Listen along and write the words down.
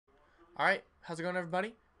Alright, how's it going,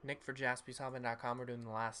 everybody? Nick for JaspysHobby.com. We're doing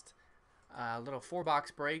the last little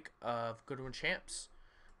 4-box break of Goodwin Champs.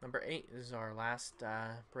 Number 8 is our last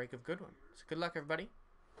break of Goodwin. So good luck, everybody.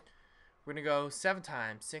 We're going to go 7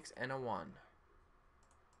 times, 6 and a 1.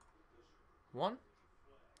 1,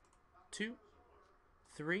 2,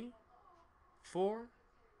 3, 4,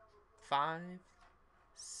 5,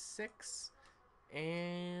 6,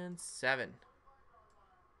 and 7.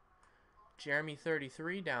 Jeremy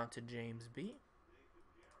 33 down to James B.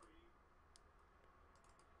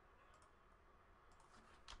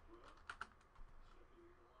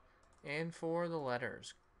 And for the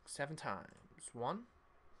letters, 7 times. 1,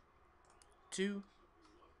 2,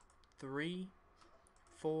 3,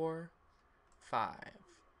 4, 5,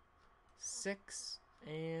 6,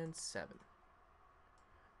 and 7.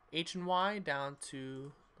 H and Y down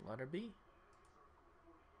to the letter B.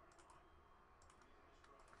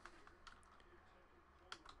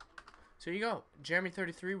 So here you go. Jeremy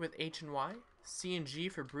 33 with H and Y. C and G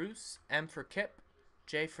for Bruce. M for Kip.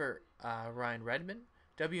 J for Ryan Redmond.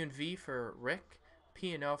 W and V for Rick.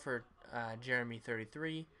 P and O for Jeremy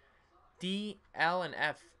 33. D, L, and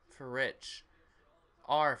F for Rich.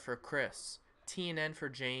 R for Chris. T and N for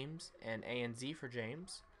James. And A and Z for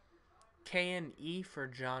James. K and E for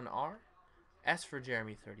John R. S for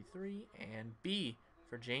Jeremy 33. And B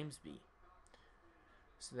for James B.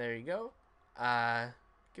 So there you go.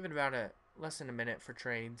 Give it about less than a minute for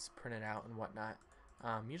trades, print it out and whatnot.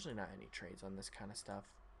 Usually not any trades on this kind of stuff.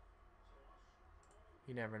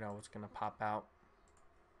 You never know what's going to pop out.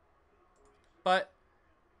 But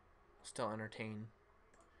still entertain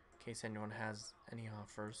in case anyone has any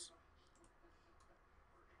offers.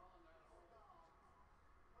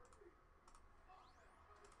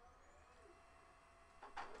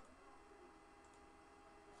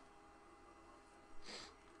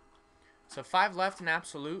 So 5 left in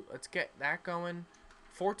absolute. Let's get that going.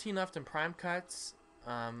 14 left in prime cuts.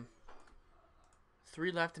 3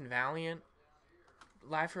 left in Valiant.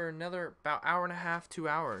 Live for another about hour and a half, 2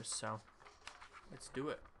 hours. So let's do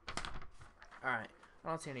it. Alright. I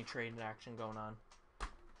don't see any trade action going on.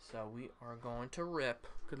 So we are going to rip.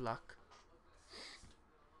 Good luck.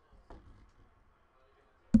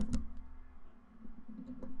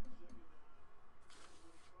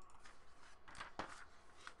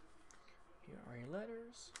 Here are your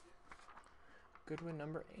letters. Goodwin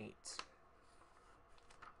number 8.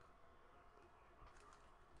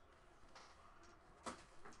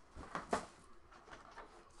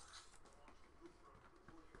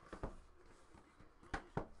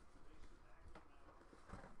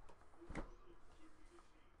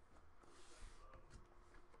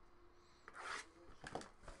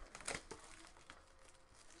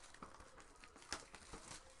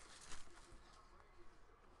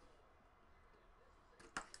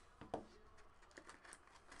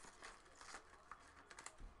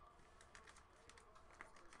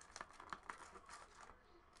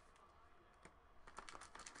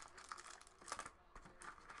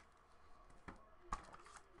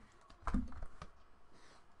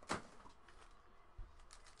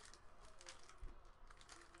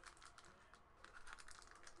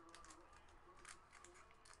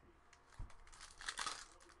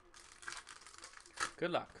 Good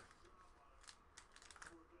luck.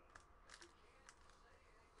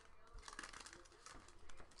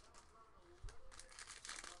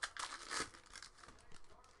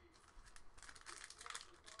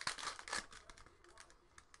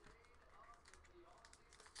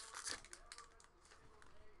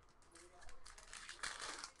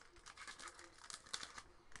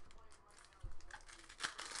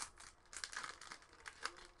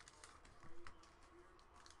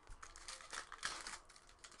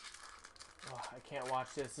 I can't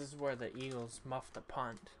watch this. This is where the Eagles muffed the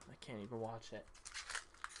punt. I can't even watch it.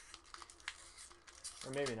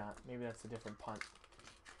 Or maybe not. Maybe that's a different punt.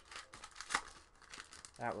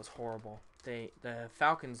 That was horrible. The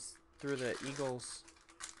Falcons threw the Eagles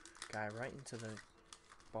guy right into the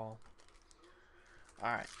ball.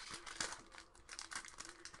 Alright.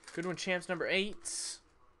 Goodwin Champs number 8.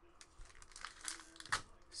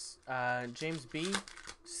 James B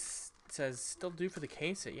says still due for the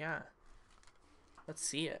case. Yeah. Let's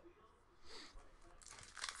see it.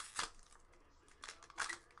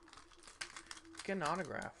 Get an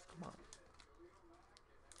autograph. Come on.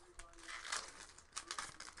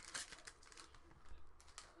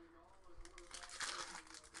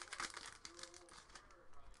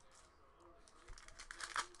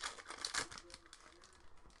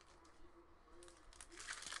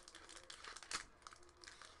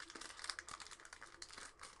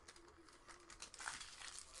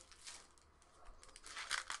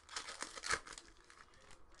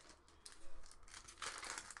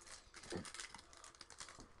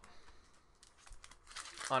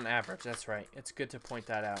 On average, that's right. It's good to point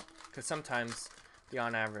that out. Because sometimes the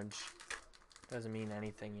on average doesn't mean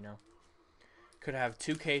anything, you know. Could have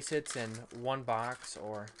 2 case hits in 1 box,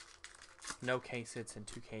 or no case hits in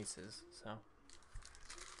 2 cases. So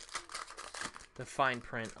the fine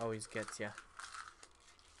print always gets you.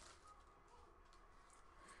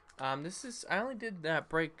 This is, I only did that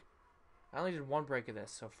break. I only did 1 break of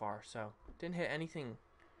this so far, so didn't hit anything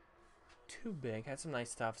too big. Had some nice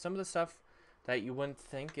stuff. Some of the stuff that you wouldn't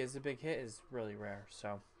think is a big hit is really rare,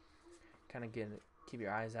 so kind of keep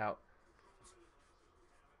your eyes out.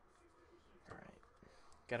 All right,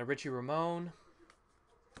 got a Richie Ramone,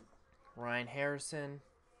 Ryan Harrison,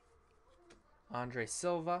 Andre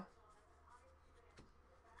Silva,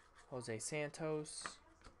 Jose Santos.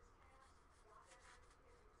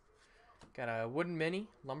 Got a wooden mini,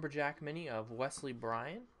 lumberjack mini of Wesley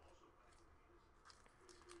Bryan.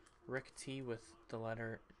 Rick T with the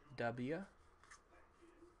letter W.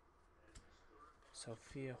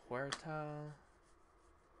 Sofia Huerta.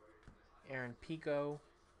 Aaron Pico.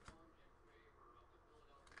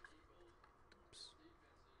 Oops.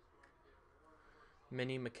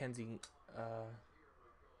 Mini Mackenzie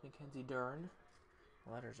Dern.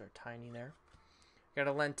 The letters are tiny there. Got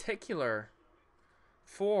a lenticular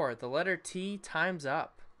for the letter T, times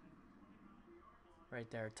up.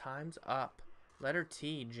 Right there, times up. Letter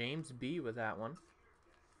T, James B with that one.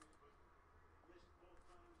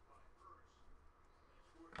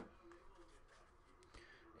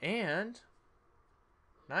 And,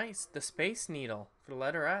 nice, the Space Needle for the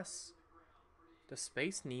letter S. The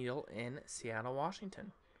Space Needle in Seattle,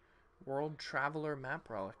 Washington. World Traveler Map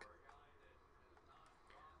Relic.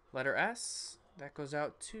 Letter S, that goes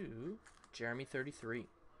out to Jeremy 33.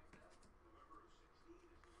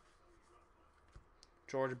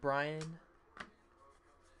 George Bryan.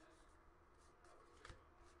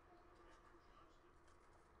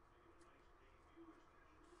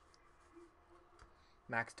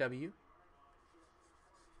 Max W.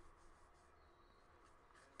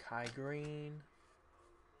 Kai Green.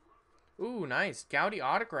 Ooh, nice. Gaudy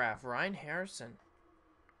autograph. Ryan Harrison.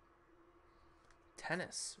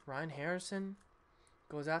 Tennis. Ryan Harrison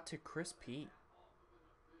goes out to Chris P.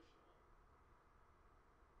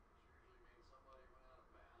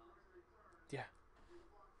 Yeah.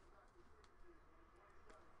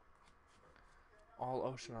 All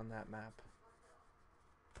ocean on that map.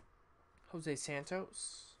 Jose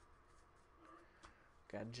Santos.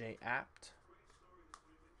 Got Jay Apt.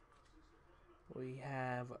 We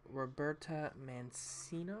have Roberta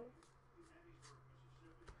Mancino.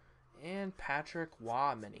 And Patrick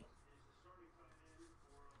Waugh mini.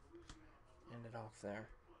 End it off there.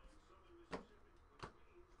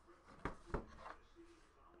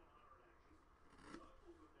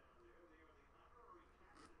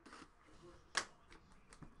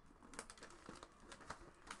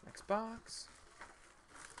 Next box.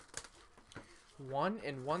 1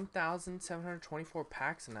 in 1,724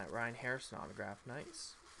 packs in that Ryan Harrison autograph.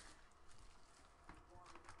 Nice.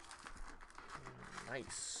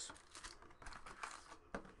 Nice.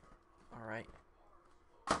 All right.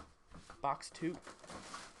 Box 2.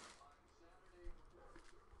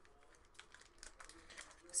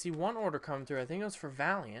 See one order coming through. I think it was for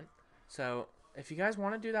Valiant. So if you guys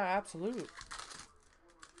want to do that absolute,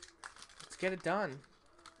 let's get it done.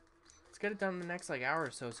 Let's get it done in the next like hour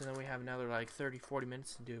or so, so then we have another like 30-40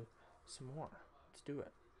 minutes to do some more. Let's do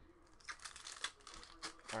it.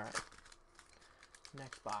 All right.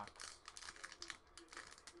 Next box.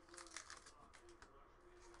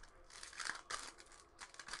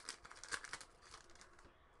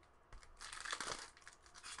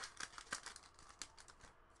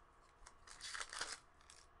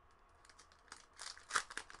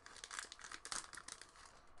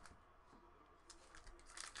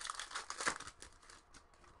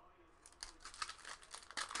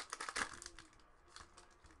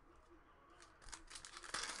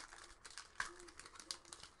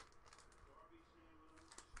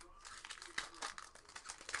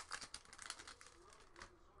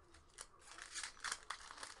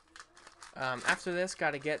 After this,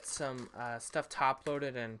 got to get some stuff top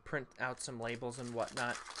loaded and print out some labels and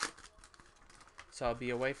whatnot. So I'll be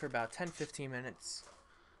away for about 10-15 minutes.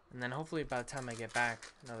 And then hopefully by the time I get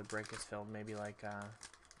back, another break is filled. Maybe like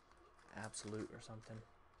Absolute or something.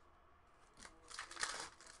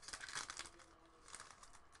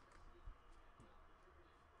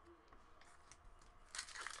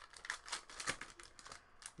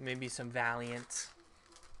 Maybe some Valiant.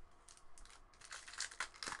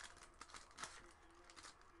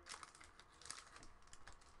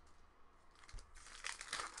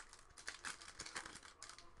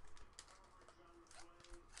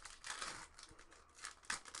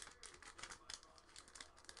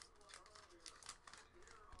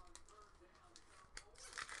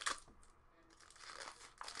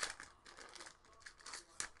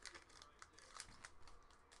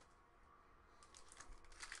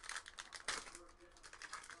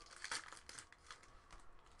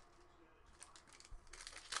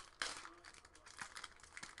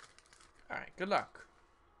 All right, good luck.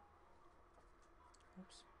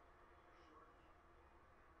 Oops.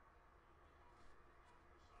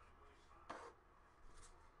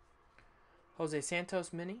 Jose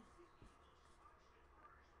Santos mini.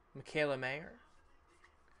 Michaela Mayer.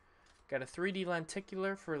 Got a 3D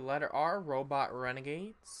lenticular for letter R, Robot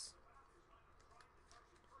Renegades.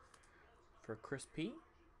 For Chris P.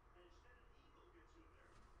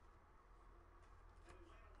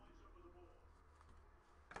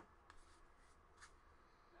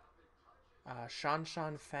 Shan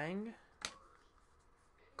Fang.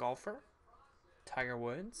 Golfer. Tiger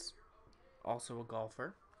Woods. Also a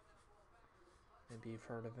golfer. Maybe you've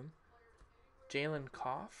heard of him. Jalen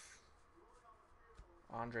Koff.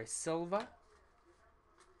 Andre Silva.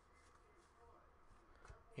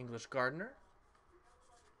 English Gardner.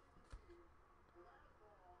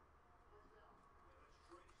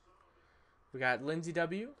 We got Lindsey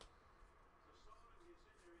W.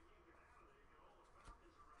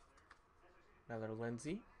 Another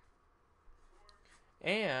Lindsey.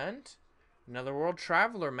 And another World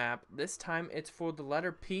Traveler map. This time it's for the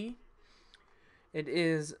letter P. It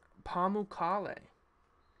is Pamukkale.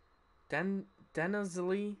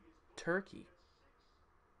 Denizli, Turkey.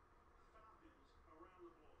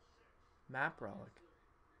 Map relic.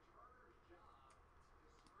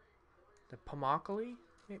 The Pamukkale,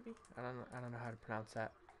 maybe? I don't know how to pronounce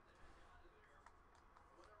that.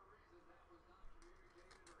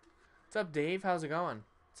 What's up, Dave? How's it going?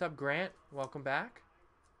 What's up, Grant? Welcome back.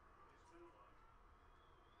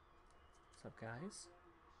 What's up, guys?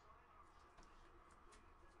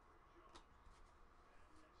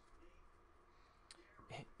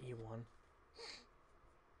 E1.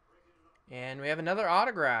 And we have another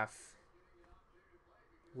autograph.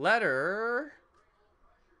 Letter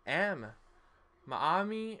M.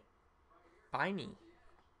 Maami Biney.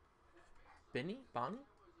 Biney?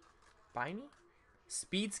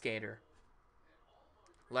 Speed Skater.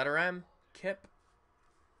 Letter M. Kip.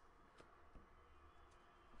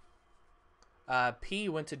 P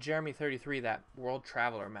went to Jeremy 33, that World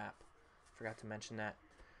Traveler map. Forgot to mention that.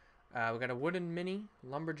 We got a wooden mini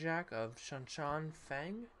lumberjack of Shan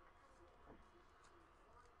Fang.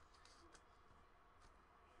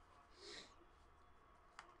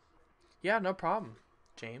 Yeah, no problem,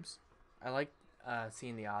 James. I like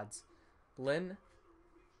seeing the odds. Lynn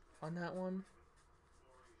on that one.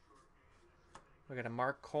 We got a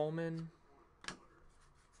Mark Coleman.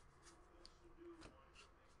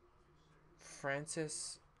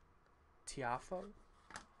 Francis Tiafo.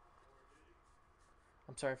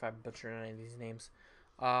 I'm sorry if I butchered any of these names.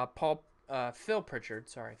 Phil Pritchard.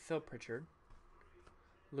 Sorry, Phil Pritchard.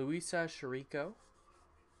 Luisa Shiriko.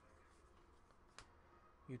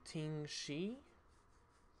 Yuting Shi.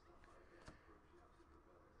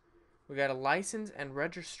 We got a license and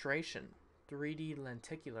registration. 3D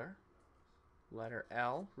lenticular. Letter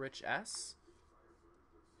L. Rich S.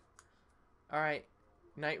 Alright.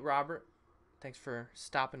 Night Robert. Thanks for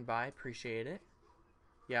stopping by. Appreciate it.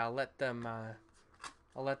 Yeah, I'll let them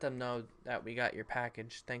know that we got your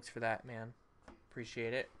package. Thanks for that, man.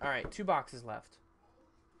 Appreciate it. Alright, 2 boxes left.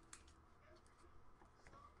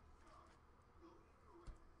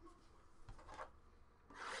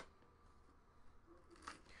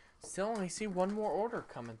 Still only see one more order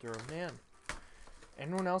coming through, man.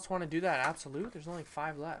 Anyone else want to do that absolute? There's only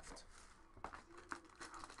 5 left.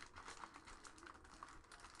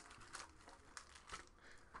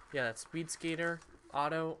 Yeah, that's Speed Skater,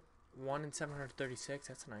 Auto, 1 in 736.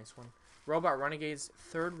 That's a nice one. Robot Renegades,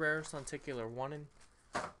 3rd rarest lenticular, 1 in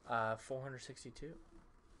 462.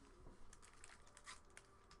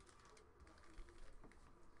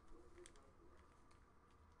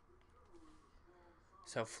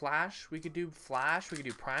 So Flash, we could do Flash, we could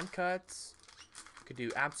do Prime Cuts, we could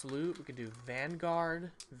do Absolute, we could do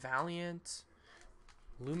Vanguard, Valiant,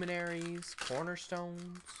 Luminaries, Cornerstones,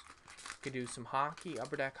 we could do some hockey,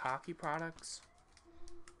 Upper Deck hockey products.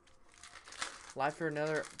 Live for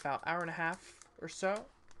another about hour and a half or so.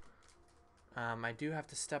 I do have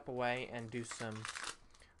to step away and do some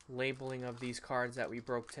labeling of these cards that we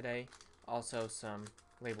broke today. Also some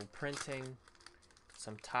label printing,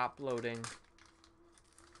 some top loading,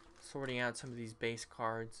 sorting out some of these base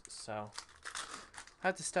cards. So I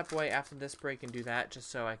have to step away after this break and do that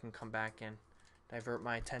just so I can come back and divert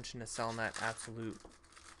my attention to selling that absolute.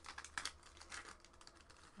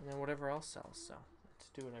 And then whatever else sells. So let's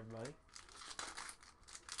do it, everybody.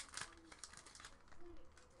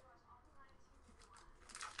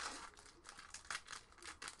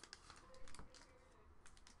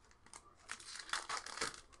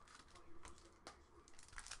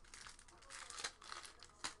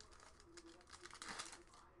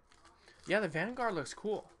 Yeah, the Vanguard looks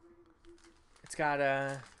cool. It's got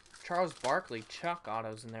Charles Barkley, Chuck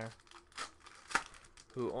autos in there,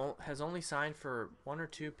 who has only signed for 1 or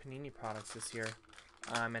 2 Panini products this year,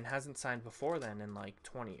 and hasn't signed before then in like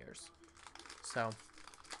 20 years. So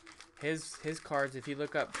his cards, if you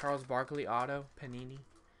look up Charles Barkley auto Panini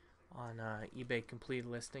on eBay complete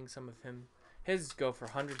listing, some of his go for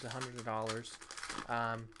hundreds of dollars.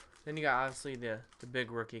 Then you got obviously the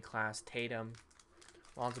big rookie class, Tatum,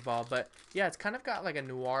 Lonzo Ball, but yeah, it's kind of got like a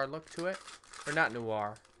noir look to it, or not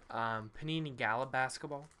noir, Panini Gala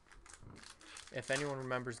basketball. If anyone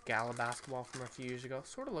remembers Gala basketball from a few years ago,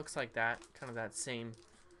 sort of looks like that, kind of that same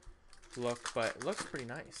look, but it looks pretty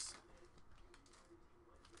nice.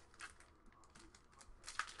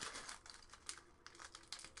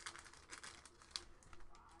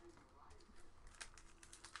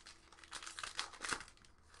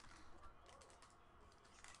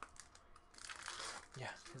 Yeah,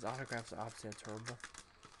 his autographs are obviously terrible.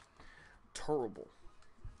 Terrible.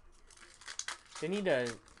 They need a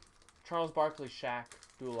Charles Barkley Shaq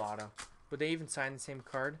dual auto. Would they even sign the same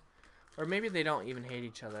card? Or maybe they don't even hate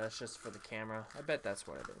each other. That's just for the camera. I bet that's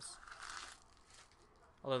what it is.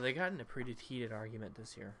 Although they got in a pretty heated argument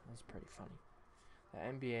this year. That was pretty funny. The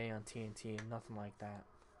NBA on TNT, nothing like that.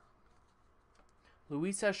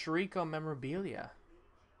 Luisa Sharico memorabilia.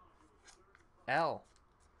 L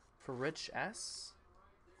for Rich S.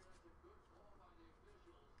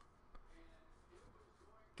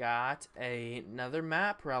 Got another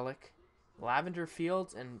map relic. Lavender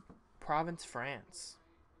Fields in Provence, France.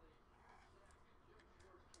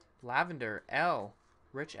 Lavender L.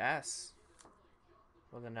 Rich S.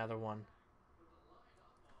 With another one.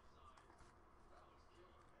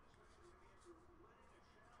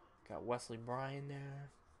 Got Wesley Bryan there.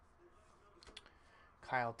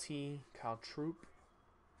 Kyle T. Kyle Troop.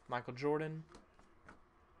 Michael Jordan.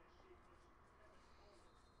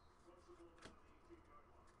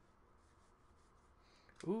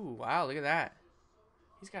 Ooh, wow, look at that.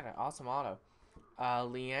 He's got an awesome auto.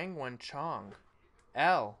 Liang Wen Chong.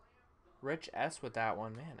 L. Rich S with that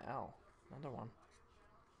one. Man, L. Another one.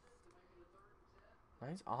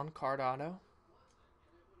 Nice on-card auto.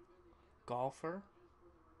 Golfer.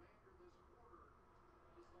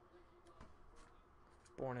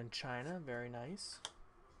 Born in China. Very nice.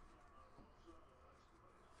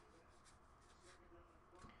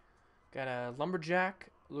 Got a Lumberjack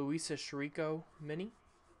Luisa Sharico mini.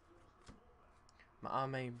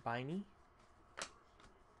 Maame Baini.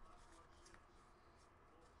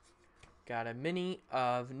 Got a mini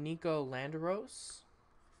of Nico Landeros.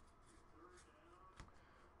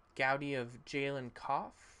 Gaudy of Jalen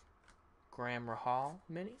Koff. Graham Rahal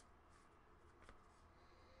mini.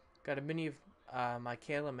 Got a mini of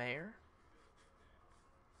Michaela Mayer.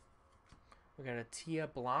 We got a Tia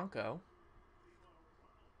Blanco.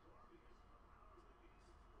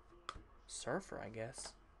 Surfer, I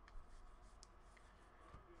guess.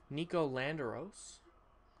 Nico Landeros.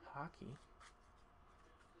 Hockey.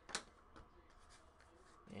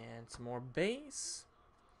 And some more base.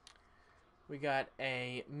 We got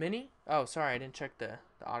a mini. Oh, sorry, I didn't check the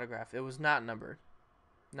autograph. It was not numbered.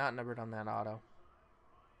 Not numbered on that auto.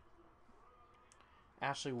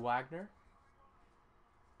 Ashley Wagner.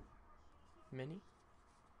 Mini.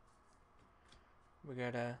 We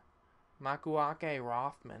got a Makuake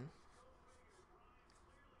Rothman.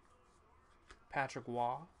 Patrick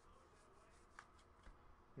Waugh.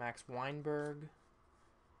 Max Weinberg.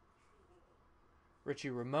 Richie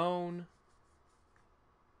Ramone.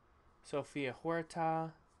 Sofia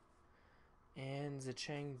Huerta. And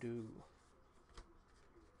Zicheng Du.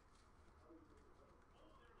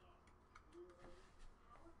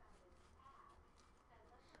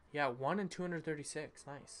 Yeah, 1 in 236.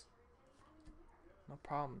 Nice. No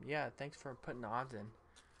problem. Yeah, thanks for putting the odds in.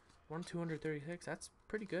 1 in 236. That's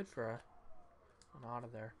pretty good for an auto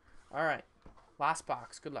there. All right. Last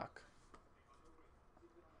box. Good luck.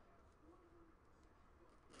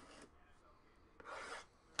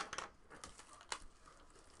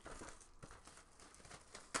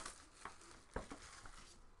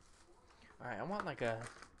 All right. I want like a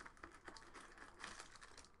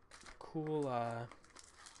cool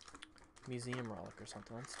museum relic or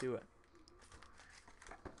something. Let's do it.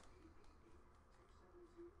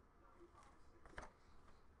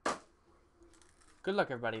 Good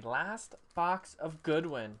luck, everybody. Last box of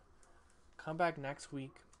Goodwin. Come back next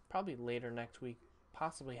week. Probably later next week.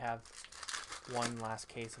 Possibly have one last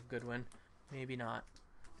case of Goodwin. Maybe not.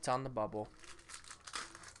 It's on the bubble.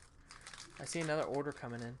 I see another order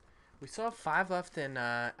coming in. We still have 5 left in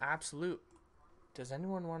Absolute. Does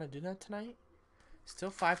anyone want to do that tonight?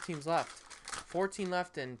 Still 5 teams left. 14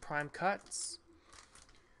 left in Prime Cuts.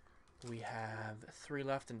 We have 3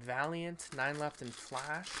 left in Valiant, 9 left in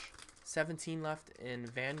Flash, 17 left in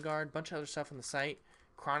Vanguard, bunch of other stuff on the site.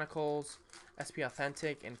 Chronicles, SP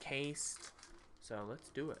Authentic, Encased. So let's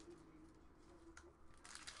do it.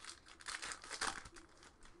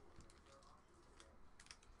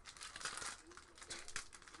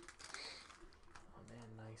 Oh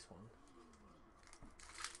man, nice one.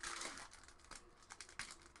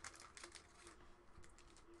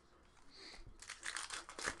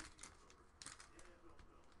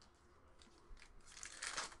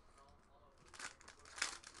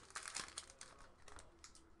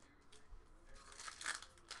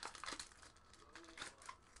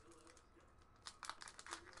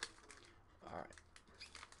 Alright.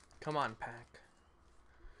 Come on, pack.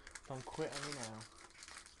 Don't quit on me now.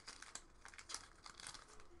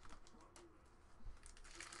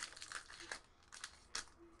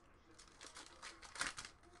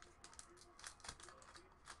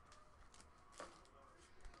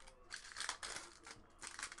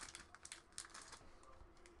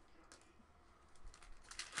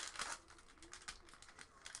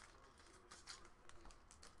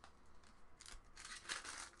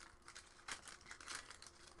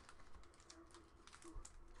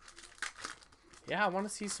 Yeah, I want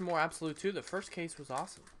to see some more Absolute too. The first case was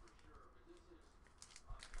awesome.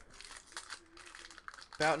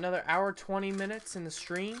 About another hour, 20 minutes in the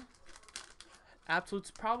stream.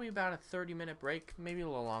 Absolute's probably about a 30-minute break, maybe a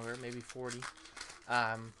little longer, maybe 40.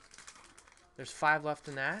 There's 5 left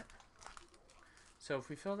in that. So if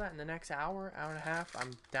we fill that in the next hour, hour and a half,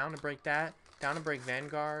 I'm down to break that. Down to break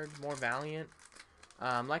Vanguard, more Valiant.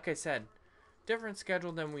 Like I said, different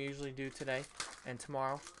schedule than we usually do today and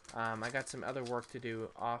tomorrow. I got some other work to do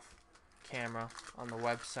off camera on the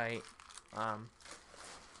website, and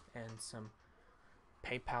some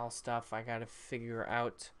PayPal stuff I gotta figure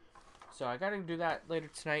out. So I gotta do that later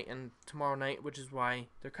tonight and tomorrow night, which is why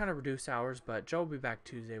they're kind of reduced hours, but Joe will be back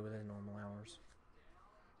Tuesday with his normal hours.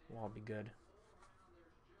 We'll all be good.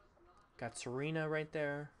 Got Serena right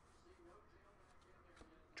there.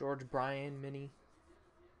 George Bryan mini.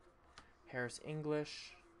 Harris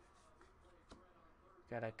English.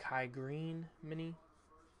 Got a Kai Green mini.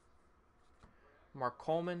 Mark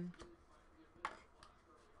Coleman.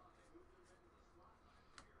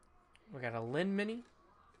 We got a Lynn mini.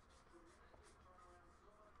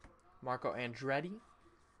 Marco Andretti.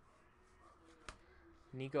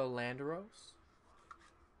 Nico Landeros.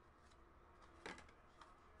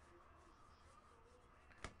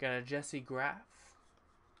 Got a Jesse Graff.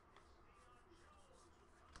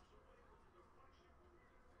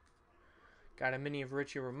 Got a mini of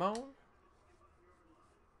Richie Ramone.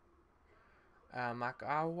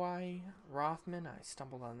 Makawai Rothman. I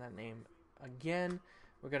stumbled on that name again.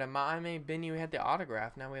 We got a Maime Bini. We had the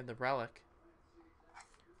autograph. Now we have the relic. I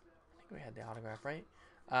think we had the autograph, right?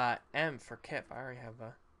 M for Kip. I already have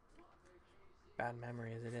a bad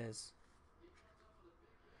memory as it is.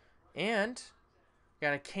 And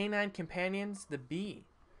got a K9 Companions, the B.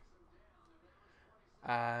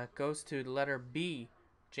 Goes to the letter B.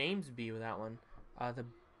 James B with that one. The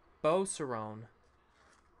Beauceron.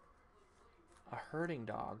 A herding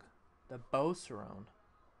dog. The Beauceron.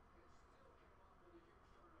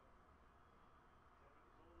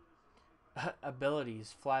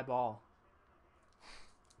 Abilities. Fly ball.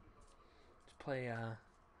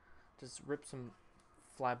 Just rip some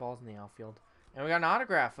fly balls in the outfield. And we got an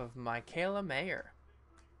autograph of Michaela Mayer.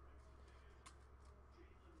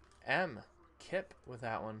 M. Kip with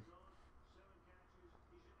that one.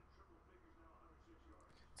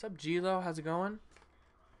 What's up, G-Lo? How's it going?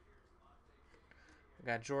 We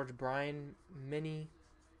got George Bryan mini.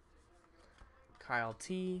 Kyle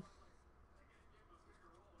T.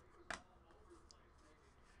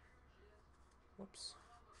 Whoops.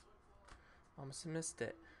 Almost missed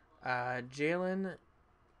it. Jalen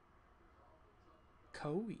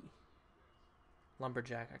Coey.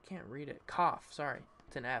 Lumberjack. I can't read it. Koff. Sorry.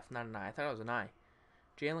 It's an F, not an I. I thought it was an I.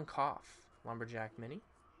 Jalen Koff. Lumberjack mini.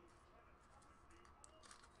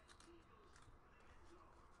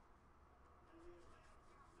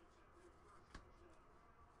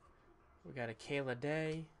 We got a Kayla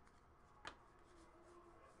Day.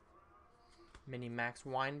 Mini Max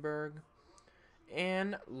Weinberg.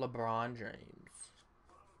 And LeBron James.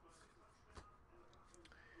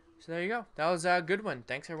 So there you go. That was a good one.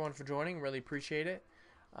 Thanks everyone for joining. Really appreciate it.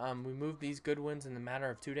 We moved these good ones in the matter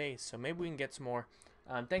of 2 days, so maybe we can get some more.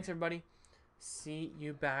 Thanks everybody. See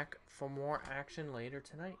you back for more action later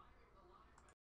tonight.